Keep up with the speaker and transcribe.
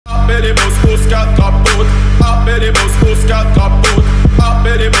Abberemos busca kaputt. Abberemos busca kaputt.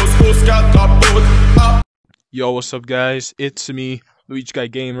 Abberemos busca kaputt. Yo, what's up guys? It's me, Luigi Guy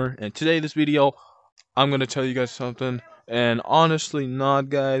Gamer, and today this video, I'm gonna tell you guys something, and honestly not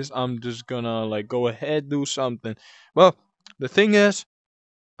guys, I'm just gonna go ahead do something. Well, the thing is,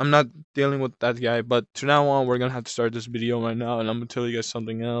 I'm not dealing with that guy, but to now on, we're gonna have to start this video right now, and I'm gonna tell you guys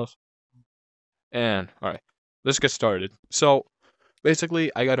something else. And, alright, let's get started. So,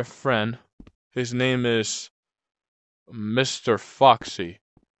 basically, I got a friend, his name is Mrfoxy.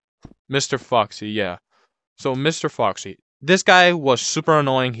 Mrfoxy, yeah. So, Mrfoxy. This guy was super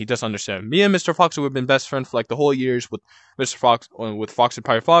annoying. He doesn't understand. Me and Mrfoxy we've been best friends for the whole years with with Foxy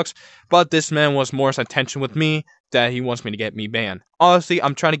Pirate Fox. But this man wants more attention with me that he wants me to get me banned. Honestly,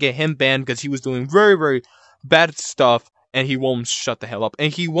 I'm trying to get him banned because he was doing very, very bad stuff and he won't shut the hell up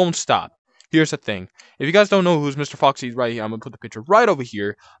and he won't stop. Here's the thing. If you guys don't know who's Mrfoxy right here, I'm gonna put the picture right over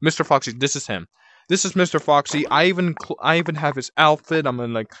here. Mrfoxy, this is him. This is Mrfoxy. I even have his outfit. I'm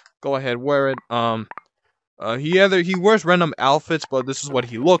gonna go ahead wear it. He wears random outfits, but this is what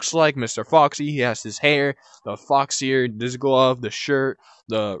he looks like, Mrfoxy. He has his hair, the fox ear, this glove, the shirt,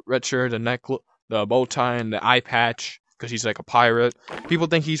 the red shirt, the necklace, the bow tie, and the eye patch, because he's like a pirate. People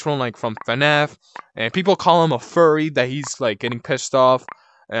think he's from FNAF, and people call him a furry, that he's getting pissed off,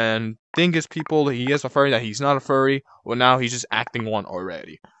 and thing is he is a furry, that he's not a furry. Well, now he's just acting one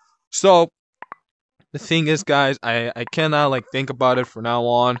already. So, the thing is, guys, I cannot think about it from now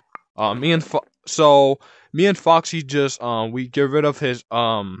on. Me and Foxy just we get rid of his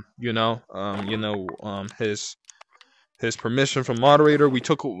his permission from moderator. He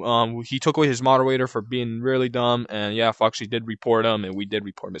took away his moderator for being really dumb, and yeah, Foxy did report him, and we did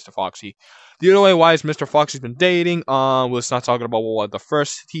report Mrfoxy. The other way why is Mrfoxy's been dating. Let's not talk about what the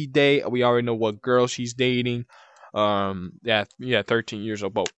first he date. We already know what girl she's dating. Yeah, 13 years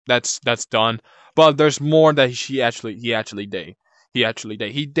old. But that's done. But there's more that he actually date. He dated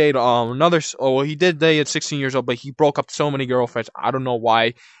he did date at 16 years old, but he broke up so many girlfriends. I don't know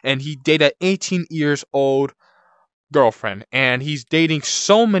why. And he dated 18 years old girlfriend, and he's dating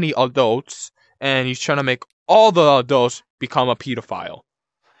so many adults, and he's trying to make all the adults become a pedophile.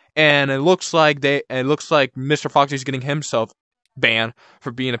 And it looks like Mrfoxy's getting himself banned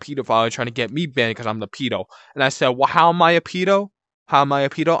for being a pedophile and trying to get me banned because I'm the pedo. And I said, well, how am I a pedo? How am I a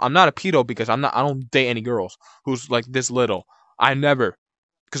pedo? I'm not a pedo because I don't date any girls who's this little. I never.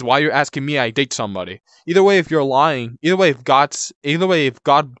 Because why you're asking me, I date somebody. Either way, if you're lying,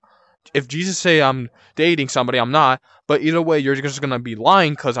 if Jesus say I'm dating somebody, I'm not. But either way, you're just gonna be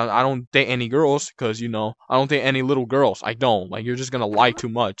lying because I don't date any girls. Because I don't date any little girls. I don't. You're just gonna lie too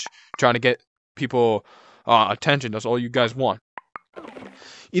much, trying to get people attention. That's all you guys want.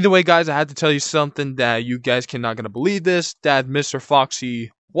 Either way, guys, I had to tell you something that you guys cannot gonna believe this. That Mrfoxy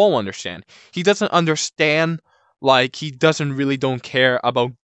won't understand. He doesn't understand. He doesn't really care.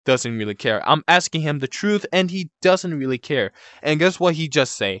 I'm asking him the truth, and he doesn't really care. And guess what he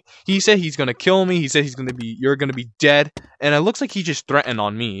just say? He said he's gonna kill me. He said you're gonna be dead. And it looks like he just threatened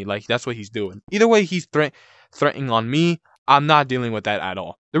on me. That's what he's doing. Either way, he's threatening on me. I'm not dealing with that at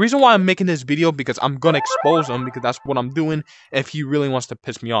all. The reason why I'm making this video, because I'm gonna expose him, because that's what I'm doing if he really wants to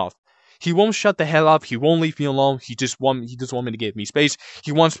piss me off. He won't shut the hell up. He won't leave me alone. He just want me to give me space.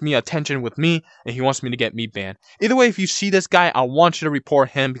 He wants me attention with me, and he wants me to get me banned. Either way, if you see this guy, I want you to report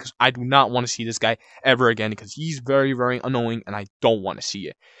him, because I do not want to see this guy ever again, because he's very, very annoying, and I don't want to see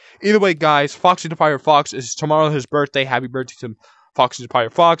it. Either way, guys, Foxy the Pirate Fox is tomorrow his birthday. Happy birthday to Foxy the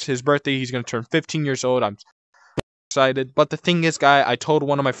Pirate Fox. His birthday, he's gonna turn 15 years old. I'm excited. But the thing is, guy, I told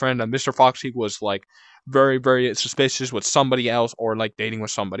one of my friends that Mrfoxy was very, very suspicious with somebody else, or dating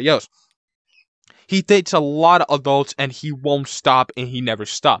with somebody else. He dates a lot of adults, and he won't stop, and he never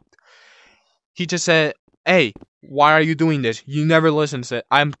stopped. He just said, hey, why are you doing this? You never listen. Said,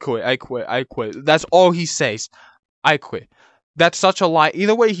 I quit. That's all he says. I quit. That's such a lie.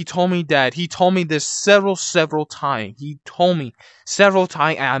 Either way, he told me this several times. He told me several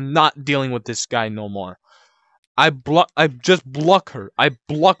times, and I'm not dealing with this guy no more. I just block her. I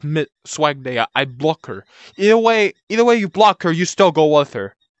block Swag Day. I block her. Either way you block her, you still go with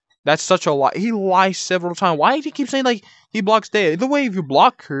her. That's such a lie. He lies several times. Why do you keep saying he blocks Daya? Either way, if you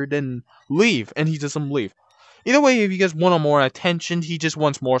block her, then leave, and he doesn't leave. Either way, if you guys want more attention, he just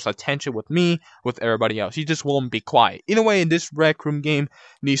wants more attention with me, with everybody else. He just won't be quiet. Either way, this Rec Room game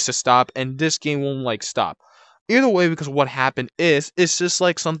needs to stop, and this game won't stop. Either way, because what happened is, it's just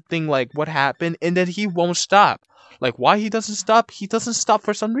something what happened, and then he won't stop. Why he doesn't stop? He doesn't stop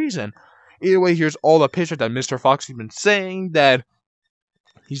for some reason. Either way, here's all the pictures that Mrfoxy's been saying that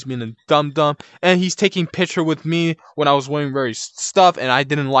He's being a dumb, and he's taking picture with me when I was wearing very stuff, and I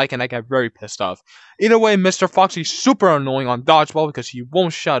didn't like, and I got very pissed off. Either way, Mr. Foxy's super annoying on dodgeball because he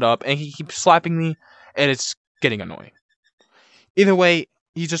won't shut up, and he keeps slapping me, and it's getting annoying. Either way,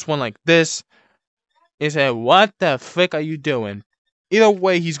 he just went like this. He said, "What the frick are you doing?" Either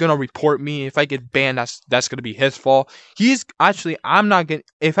way, he's gonna report me. If I get banned, that's gonna be his fault. I'm not getting.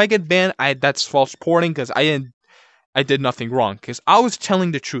 If I get banned, that's false reporting because I did nothing wrong. Because I was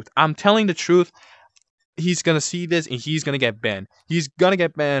telling the truth. I'm telling the truth. He's gonna see this and he's gonna get banned. He's gonna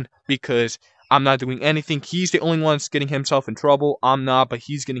get banned because I'm not doing anything. He's the only one that's getting himself in trouble. I'm not, but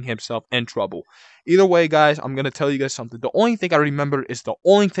he's getting himself in trouble. Either way, guys, I'm gonna tell you guys something. The only thing I remember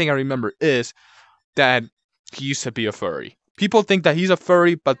is that he used to be a furry. People think that he's a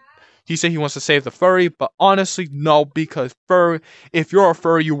furry, but he said he wants to save the furry, but honestly, no, because if you're a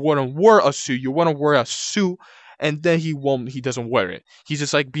furry, you wouldn't wear a suit. You wouldn't wear a suit, and then he doesn't wear it. He's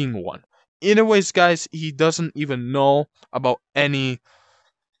just like being one. Anyways, guys, he doesn't even know about any,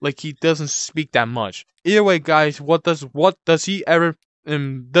 he doesn't speak that much. Either way, guys, does he ever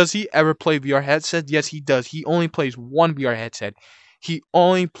play VR headset? Yes, he does. He only plays one VR headset. He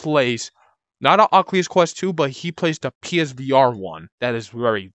only plays not an Oculus Quest 2, but he plays the PSVR one. That is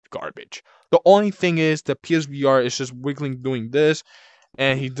very garbage. The only thing is the PSVR is just wiggling doing this,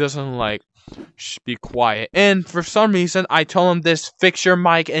 and he doesn't be quiet. And for some reason, I tell him this, fix your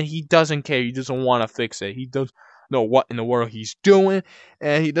mic, and he doesn't care. He doesn't want to fix it. He doesn't know what in the world he's doing,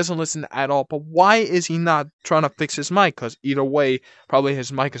 and he doesn't listen at all. But why is he not trying to fix his mic? Because either way, probably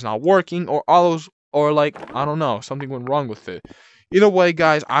his mic is not working, or I don't know, something went wrong with it. Either way,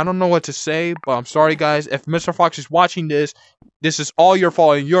 guys, I don't know what to say, but I'm sorry, guys. If Mr. Fox is watching this, this is all your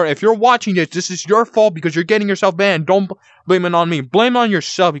fault. And if you're watching this is your fault because you're getting yourself banned. Don't blame it on me. Blame it on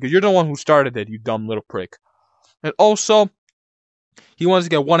yourself because you're the one who started it, you dumb little prick. And also, he wants to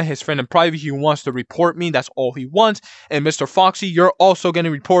get one of his friends in private. He wants to report me. That's all he wants. And Mr. Foxy, you're also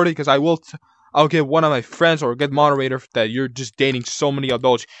getting reported because I'll get one of my friends or get moderator that you're just dating so many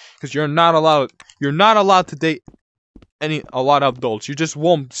adults because you're not allowed to date a lot of adults. You just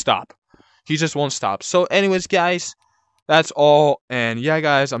won't stop. He just won't stop. So anyways, guys, that's all. And yeah,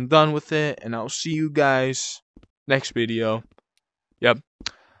 guys, I'm done with it. And I'll see you guys next video. Yep.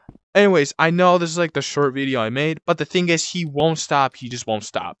 Anyways, I know this is the short video I made, but the thing is, he won't stop. He just won't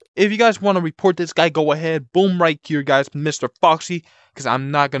stop. If you guys want to report this guy, go ahead. Boom, right here, guys, Mr. Foxy, because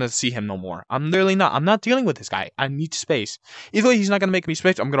I'm not going to see him no more. I'm literally not. I'm not dealing with this guy. I need space. Either way, he's not going to make me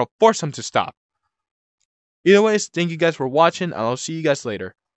space. I'm going to force him to stop. Either ways, thank you guys for watching, and I'll see you guys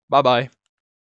later. Bye-bye.